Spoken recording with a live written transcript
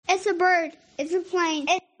It's a bird. It's a plane.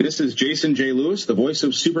 This is Jason J. Lewis, the voice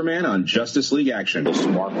of Superman on Justice League Action. This is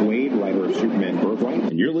Mark Wade, writer of Superman Birthright.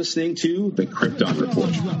 And you're listening to The Krypton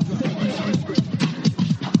Report.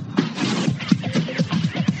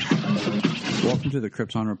 Welcome to The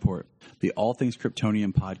Krypton Report, the All Things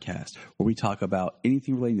Kryptonian podcast, where we talk about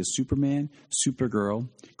anything relating to Superman, Supergirl,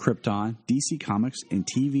 Krypton, DC Comics, and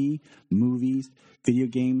TV, movies, video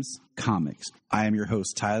games, comics. I am your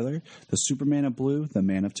host, Tyler, the Superman of Blue, the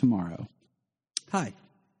Man of Tomorrow. Hi,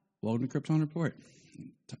 welcome to Krypton Report.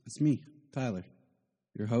 It's me, Tyler,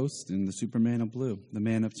 your host and the Superman of Blue, the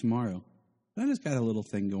Man of Tomorrow. I just got a little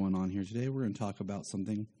thing going on here today. We're going to talk about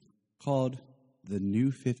something called the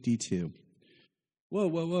New 52.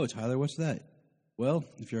 Whoa, Tyler, what's that? Well,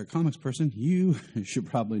 if you're a comics person, you should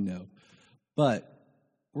probably know. But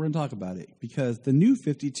we're going to talk about it because the New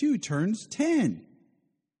 52 turns 10.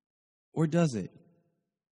 Or does it?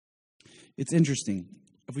 It's interesting.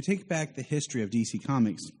 If we take back the history of DC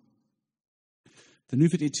Comics, the New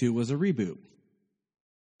 52 was a reboot.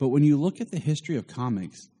 But when you look at the history of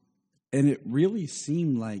comics, and it really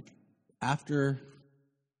seemed like after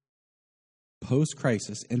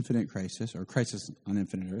post-Crisis, Infinite Crisis, or Crisis on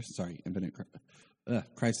Infinite Earth,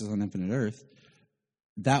 Crisis on Infinite Earth,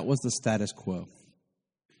 that was the status quo.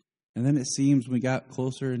 And then it seems we got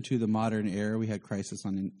closer into the modern era, we had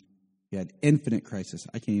Infinite Crisis.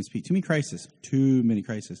 I can't even speak. Too many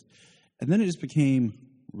crises. And then it just became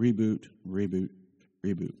reboot.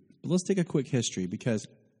 But let's take a quick history, because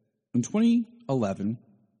in 2011,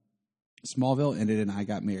 Smallville ended and I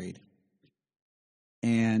got married.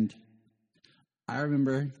 And I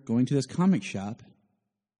remember going to this comic shop,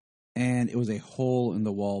 and it was a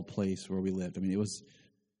hole-in-the-wall place where we lived. I mean,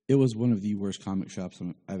 it was one of the worst comic shops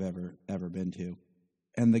I've ever been to.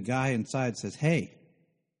 And the guy inside says, "Hey,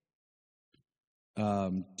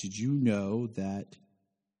 did you know that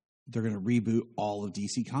they're going to reboot all of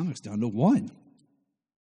DC Comics down to one?"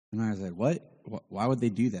 And I was like, "What? Why would they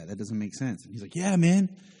do that? That doesn't make sense." And he's like, "Yeah, man,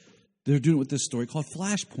 they're doing it with this story called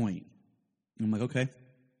Flashpoint." And I'm like, "Okay.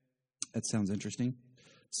 That sounds interesting.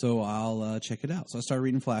 So I'll check it out." So I started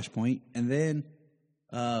reading Flashpoint, and then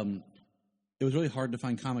it was really hard to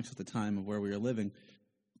find comics at the time of where we were living.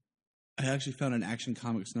 I actually found an Action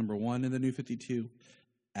Comics #1 in the New 52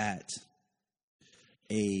 at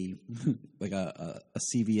a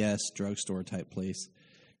CVS drugstore type place,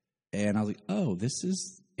 and I was like, "Oh, this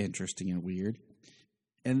is interesting and weird."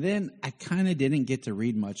 And then I kind of didn't get to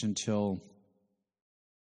read much until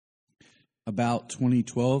about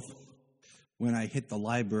 2012. When I hit the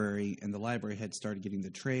library, and the library had started getting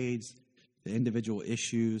the trades, the individual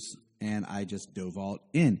issues, and I just dove all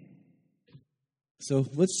in. So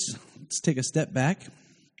let's take a step back.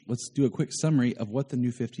 Let's do a quick summary of what the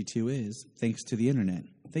New 52 is, thanks to the Internet.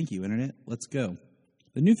 Thank you, Internet. Let's go.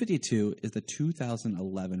 The New 52 is the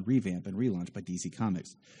 2011 revamp and relaunch by DC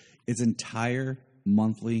Comics. Its entire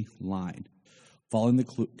monthly line, following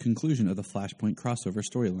the conclusion of the Flashpoint crossover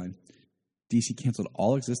storyline. DC canceled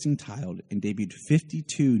all existing titles and debuted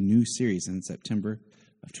 52 new series in September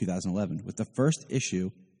of 2011, with the first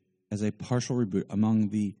issue as a partial reboot. Among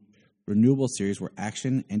the renewable series were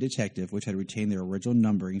Action and Detective, which had retained their original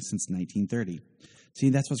numbering since 1930. See,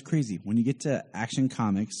 that's what's crazy. When you get to Action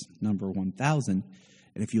Comics number 1000,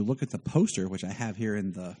 and if you look at the poster, which I have here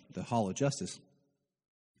in the Hall of Justice,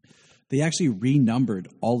 they actually renumbered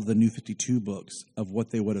all of the New 52 books of what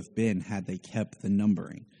they would have been had they kept the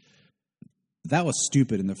numbering. That was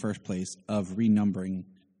stupid in the first place of renumbering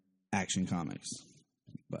Action Comics.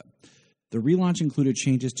 But the relaunch included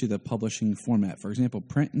changes to the publishing format. For example,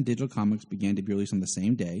 print and digital comics began to be released on the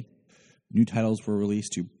same day. New titles were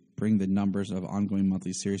released to bring the numbers of ongoing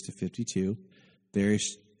monthly series to 52.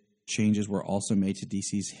 Various changes were also made to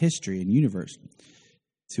DC's history and universe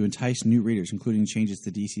to entice new readers, including changes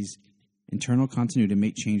to DC's internal continuity to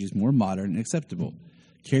make changes more modern and acceptable.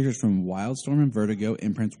 Characters from Wildstorm and Vertigo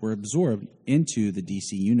imprints were absorbed into the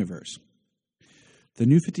DC universe. The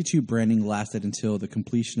New 52 branding lasted until the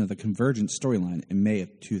completion of the Convergence storyline in May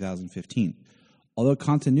of 2015. Although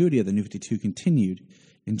continuity of the New 52 continued,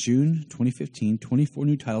 in June 2015, 24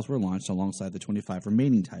 new titles were launched alongside the 25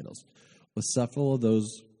 remaining titles, with several of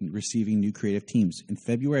those receiving new creative teams. In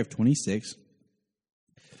February of 26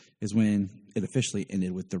 is when it officially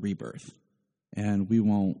ended with the rebirth. And we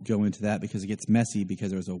won't go into that because it gets messy, because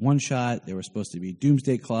there was a one-shot. There was supposed to be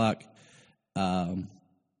Doomsday Clock. The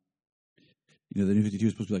New 52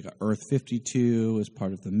 was supposed to be like an Earth 52 as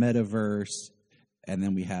part of the metaverse. And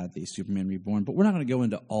then we had the Superman Reborn. But we're not going to go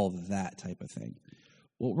into all of that type of thing.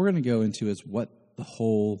 What we're going to go into is what the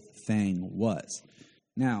whole thing was.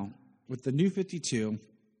 Now, with the New 52,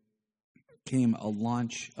 came a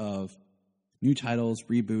launch of new titles,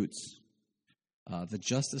 reboots. The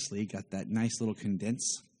Justice League got that nice little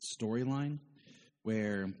condensed storyline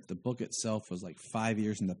where the book itself was like 5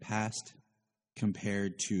 years in the past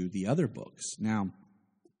compared to the other books. Now,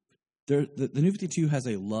 the New 52 has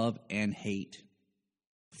a love and hate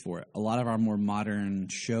for it. A lot of our more modern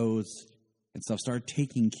shows and stuff started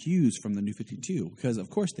taking cues from the New 52 because, of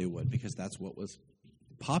course, they would, because that's what was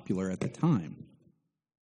popular at the time.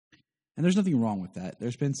 And there's nothing wrong with that.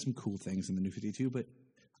 There's been some cool things in the New 52, but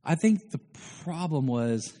I think the problem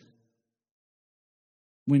was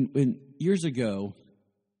when years ago,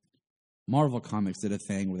 Marvel Comics did a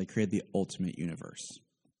thing where they created the Ultimate Universe.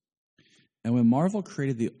 And when Marvel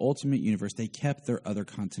created the Ultimate Universe, they kept their other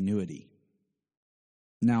continuity.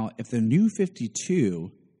 Now, if the New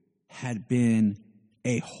 52 had been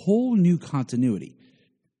a whole new continuity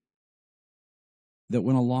that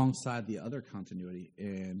went alongside the other continuity,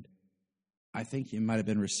 and I think it might have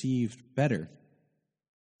been received better.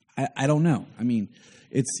 I don't know. I mean,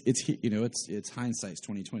 it's hindsight's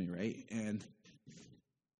 2020, right? And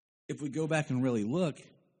if we go back and really look,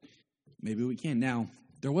 maybe we can. Now,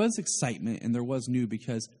 there was excitement and there was new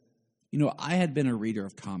because, I had been a reader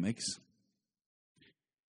of comics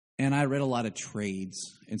and I read a lot of trades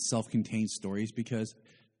and self-contained stories because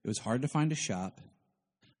it was hard to find a shop.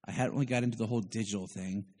 I hadn't really got into the whole digital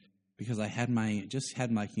thing because I had my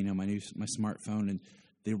smartphone, and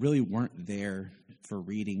they really weren't there for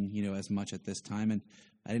reading, as much at this time, and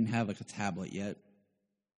I didn't have a tablet yet.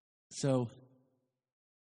 So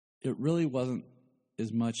it really wasn't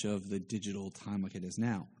as much of the digital time like it is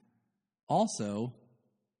now. Also,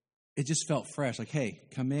 it just felt fresh, like, hey,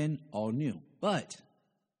 come in, all new. But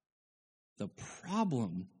the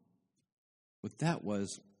problem with that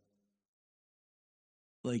was,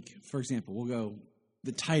 like, for example, we'll go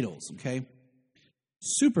the titles, okay?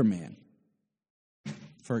 Superman,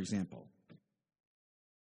 for example.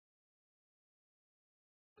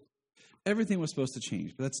 Everything was supposed to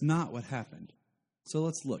change, but that's not what happened. So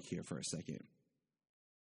let's look here for a second.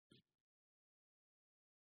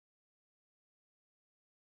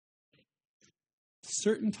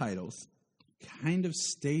 Certain titles kind of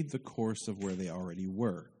stayed the course of where they already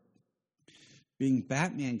were. Being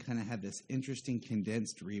Batman kind of had this interesting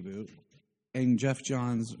condensed reboot, and Geoff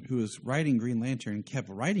Johns, who was writing Green Lantern, kept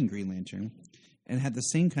writing Green Lantern, and had the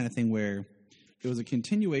same kind of thing where it was a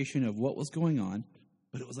continuation of what was going on,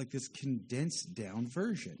 but it was like this condensed down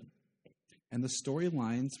version. And the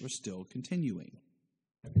storylines were still continuing.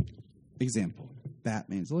 Example,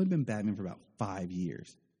 Batman. It's only been Batman for about 5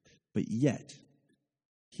 years. But yet,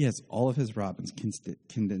 he has all of his Robins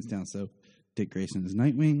condensed down. So Dick Grayson is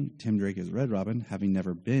Nightwing, Tim Drake is Red Robin, having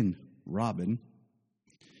never been Robin.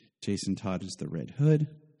 Jason Todd is the Red Hood.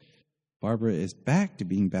 Barbara is back to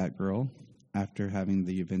being Batgirl after having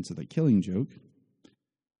the events of the Killing Joke.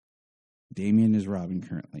 Damian is Robin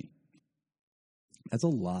currently. That's a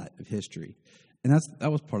lot of history. And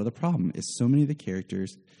that was part of the problem, is so many of the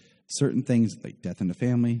characters, certain things like Death in the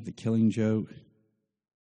Family, the Killing Joke,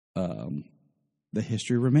 the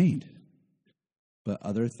history remained. But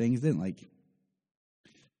other things didn't, like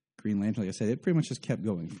Green Lantern, like I said, it pretty much just kept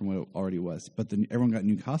going from what it already was. But then everyone got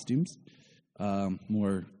new costumes,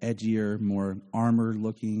 more edgier, more armored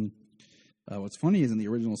looking. What's funny is in the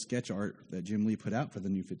original sketch art that Jim Lee put out for the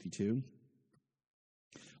New 52,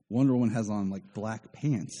 Wonder Woman has on like black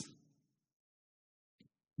pants.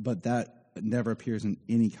 But that never appears in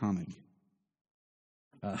any comic.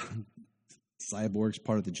 Cyborg's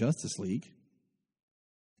part of the Justice League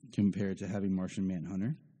compared to having Martian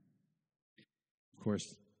Manhunter. Of course,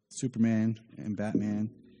 Superman and Batman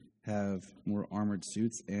have more armored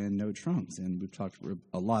suits and no trunks. And we've talked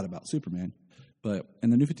a lot about Superman. But in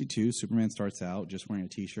the New 52, Superman starts out just wearing a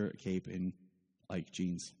T-shirt, a cape, and like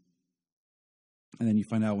jeans. And then you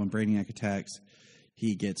find out when Brainiac attacks,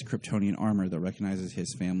 he gets Kryptonian armor that recognizes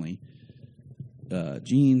his family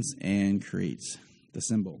genes and creates the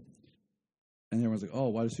symbol. And everyone's like, oh,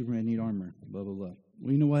 why does Superman need armor? Blah, blah, blah.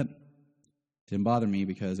 Well, you know what? Didn't bother me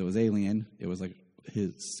because it was alien. It was like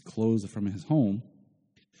his clothes from his home.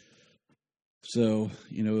 So,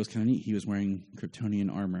 it was kind of neat. He was wearing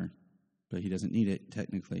Kryptonian armor, but he doesn't need it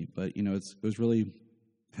technically. But, it was really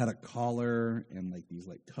had a collar and like these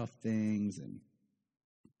like cuff things, and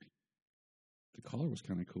the collar was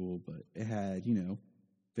kind of cool, but it had,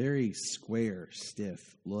 very square, stiff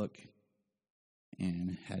look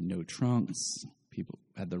and had no trunks. People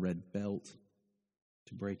had the red belt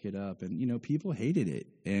to break it up, and, people hated it.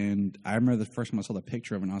 And I remember the first time I saw the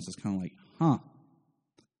picture of it, and I was just kind of like,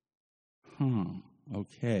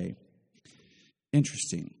 okay.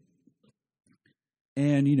 Interesting.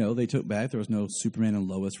 And, they took back. There was no Superman and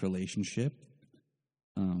Lois relationship.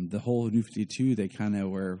 The whole New 52, they kind of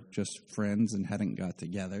were just friends and hadn't got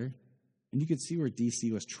together. And you could see where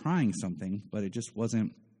DC was trying something, but it just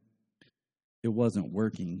wasn't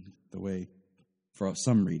working the way for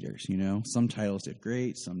some readers, Some titles did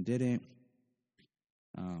great, some didn't.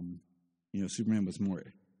 Superman was more,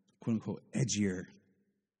 quote-unquote, edgier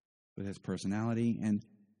with his personality. And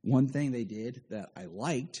one thing they did that I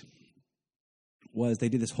liked was they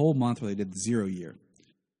did this whole month where they did the 0 year,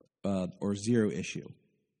 or 0 issue,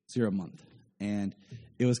 0 month. And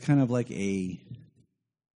it was kind of like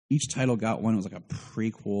each title got one. It was like a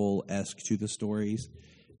prequel-esque to the stories.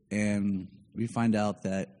 And we find out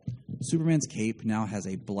that Superman's cape now has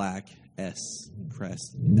a black S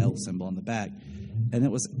crest L symbol on the back. And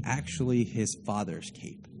it was actually his father's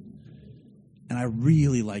cape. And I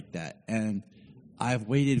really like that. And I've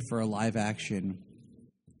waited for a live action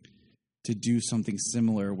to do something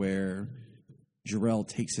similar where Jor-El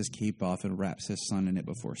takes his cape off and wraps his son in it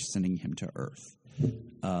before sending him to Earth.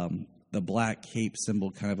 The black cape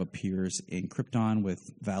symbol kind of appears in Krypton with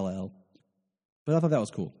Val-El. But I thought that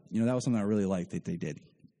was cool. That was something I really liked that they did.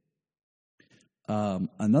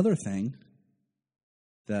 Another thing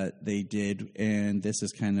that they did, and this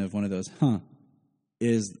is kind of one of those,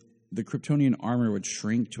 is the Kryptonian armor would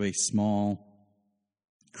shrink to a small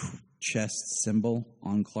chest symbol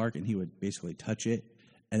on Clark, and he would basically touch it,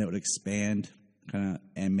 and it would expand kind of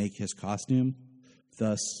and make his costume.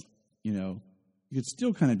 Thus, you could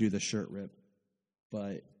still kind of do the shirt rip,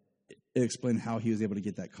 but it explained how he was able to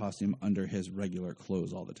get that costume under his regular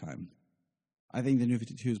clothes all the time. I think the New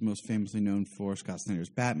 52 is most famously known for Scott Snyder's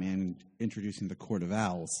Batman introducing the Court of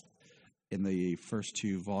Owls in the first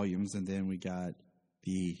 2 volumes, and then we got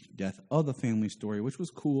the Death of the Family story, which was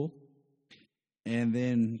cool, and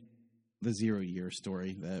then the 0 year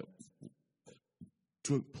story that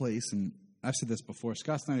took place. And I've said this before,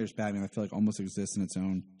 Scott Snyder's Batman, I feel like almost exists in its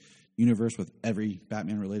own universe with every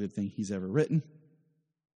Batman-related thing he's ever written.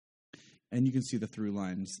 And you can see the through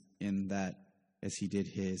lines in that as he did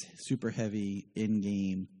his super heavy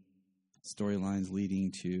in-game storylines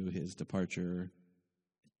leading to his departure,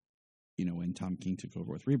 when Tom King took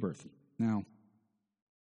over with Rebirth. Now,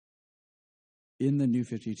 in the New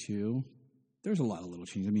 52, there's a lot of little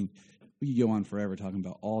changes. I mean, we could go on forever talking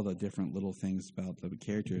about all the different little things about the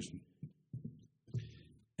characters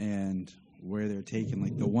and where they're taken.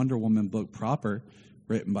 Like the Wonder Woman book proper,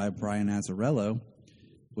 written by Brian Azzarello,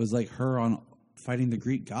 was like her on fighting the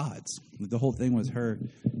Greek gods. The whole thing was her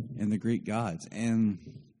and the Greek gods. And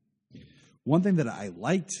one thing that I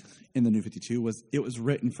liked in the New 52 was it was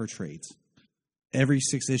written for trades. Every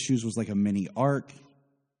 6 issues was like a mini arc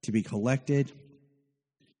to be collected.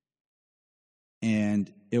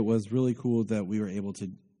 And it was really cool that we were able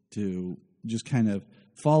to just kind of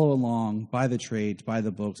follow along, buy the trades, buy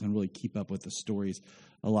the books, and really keep up with the stories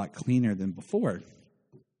a lot cleaner than before.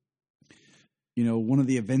 One of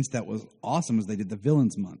the events that was awesome is they did the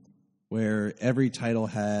Villains Month, where every title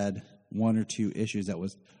had 1 or 2 issues that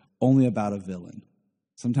was only about a villain.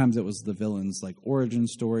 Sometimes it was the villain's like origin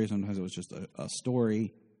story, sometimes it was just a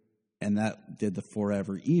story, and that did the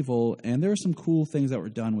Forever Evil. And there were some cool things that were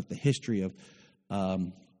done with the history of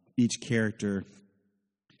each character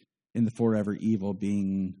in the Forever Evil,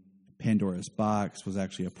 being Pandora's Box was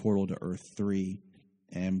actually a portal to Earth 3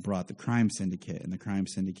 and brought the Crime Syndicate, and the Crime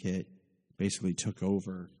Syndicate basically took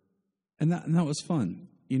over. And that was fun.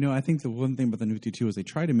 I think the one thing about the New 52 is they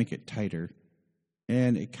tried to make it tighter,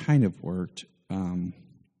 and it kind of worked.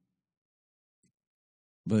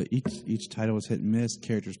 But each title was hit and miss.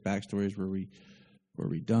 Characters' backstories were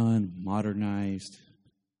redone, modernized.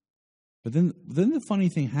 But then the funny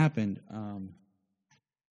thing happened,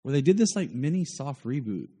 where they did this like mini soft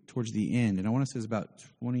reboot towards the end, and I want to say it was about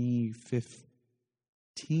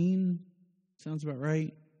 2015. Sounds about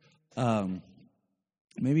right.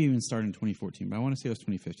 Maybe even started in 2014, but I want to say it was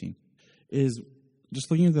 2015. Is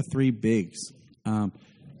just looking at the 3 bigs.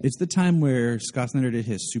 It's the time where Scott Snyder did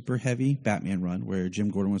his super heavy Batman run, where Jim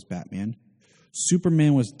Gordon was Batman.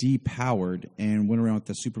 Superman was depowered and went around with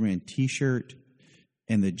the Superman T-shirt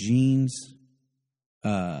and the jeans.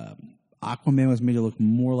 Aquaman was made to look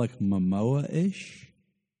more like Momoa-ish.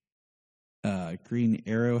 Green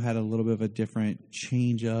Arrow had a little bit of a different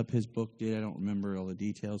change up. His book did. I don't remember all the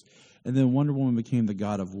details. And then Wonder Woman became the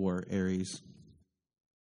God of War, Ares.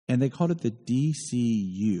 And they called it the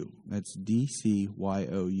DCU. That's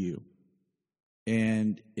DCYOU.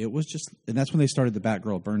 And it was just, and that's when they started the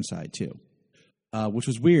Batgirl Burnside too. Which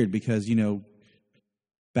was weird because,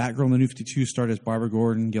 Batgirl in the New 52 started as Barbara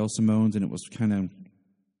Gordon, Gail Simones, and it was kind of,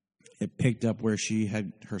 it picked up where she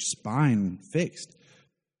had her spine fixed.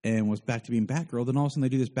 and was back to being Batgirl. Then all of a sudden they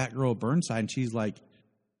do this Batgirl Burnside, and she's like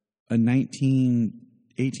a 18,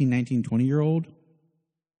 19, 20-year-old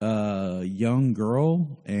young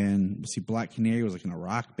girl. And see, Black Canary was like in a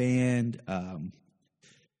rock band.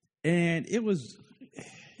 And it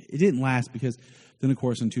didn't last because then, of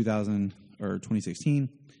course, in 2016,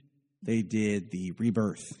 they did the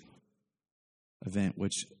Rebirth event,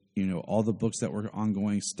 which, all the books that were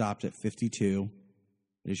ongoing stopped at 52,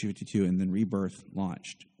 issue 52, and then Rebirth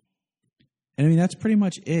launched. And I mean, that's pretty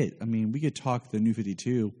much it. I mean, we could talk the New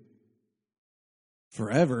 52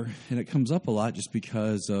 forever, and it comes up a lot just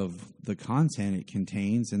because of the content it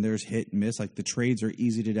contains, and there's hit and miss. Like, the trades are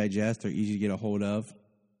easy to digest, they're easy to get a hold of.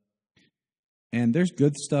 And there's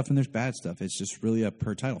good stuff and there's bad stuff. It's just really a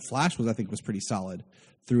per title. Flash I think, was pretty solid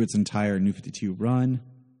through its entire New 52 run.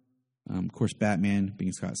 Of course, Batman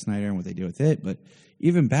being Scott Snyder and what they did with it. But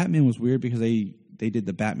even Batman was weird because they did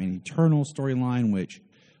the Batman Eternal storyline, which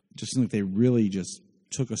just seemed like they really just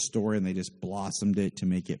took a story and they just blossomed it to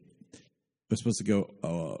make it. It was supposed to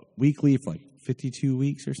go weekly for like 52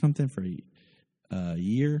 weeks or something for a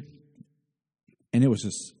year. And it was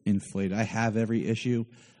just inflated. I have every issue.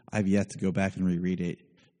 I've yet to go back and reread it.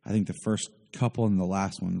 I think the first couple and the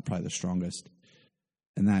last one are probably the strongest.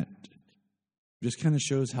 And that just kind of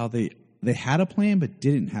shows how they had a plan but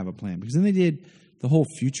didn't have a plan. Because then they did the whole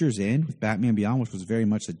Future's End with Batman Beyond, which was very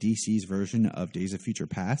much the DC's version of Days of Future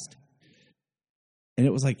Past. And it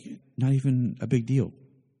was like not even a big deal.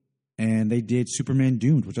 And they did Superman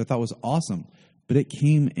Doomed, which I thought was awesome. But it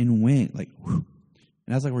came and went like, whew.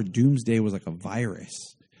 And that's like where Doomsday was like a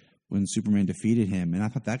virus when Superman defeated him. And I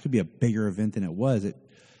thought that could be a bigger event than it was.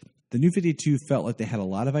 The New 52 felt like they had a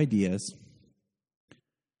lot of ideas,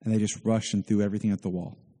 and they just rushed and threw everything at the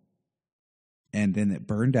wall. And then it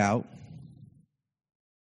burned out,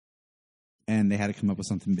 and they had to come up with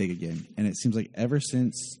something big again. And it seems like ever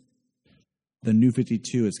since the New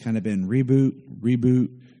 52, it's kind of been reboot,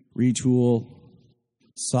 retool,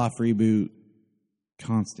 soft reboot,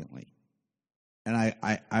 constantly. And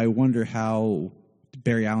I wonder how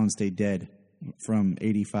Barry Allen stayed dead from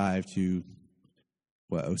 85 to,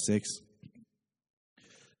 06?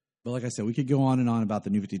 But like I said, we could go on and on about the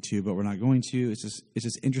New 52, but we're not going to. It's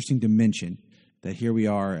just interesting to mention that here we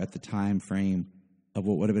are at the time frame of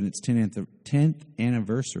what would have been its 10th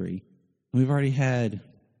anniversary. And we've already had,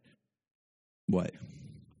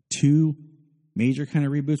 2 major kind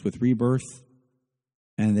of reboots with Rebirth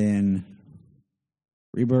and then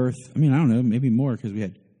Rebirth. I mean, I don't know, maybe more because we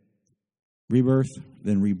had Rebirth,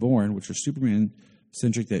 then Reborn, which are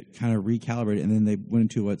Superman-centric that kind of recalibrated, and then they went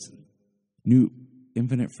into what's New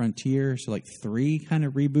Infinite Frontier, so like 3 kind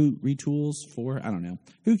of reboot, retools, 4, I don't know.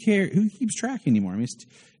 Who cares? Who keeps track anymore? I mean,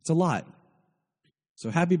 it's a lot. So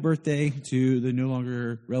happy birthday to the no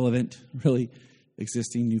longer relevant, really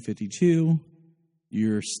existing New 52.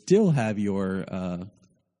 You still have your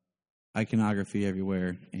iconography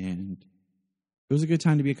everywhere, and it was a good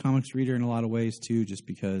time to be a comics reader in a lot of ways, too, just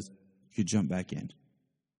because you could jump back in.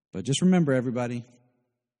 But just remember, everybody,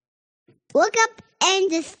 look up in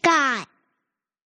the sky.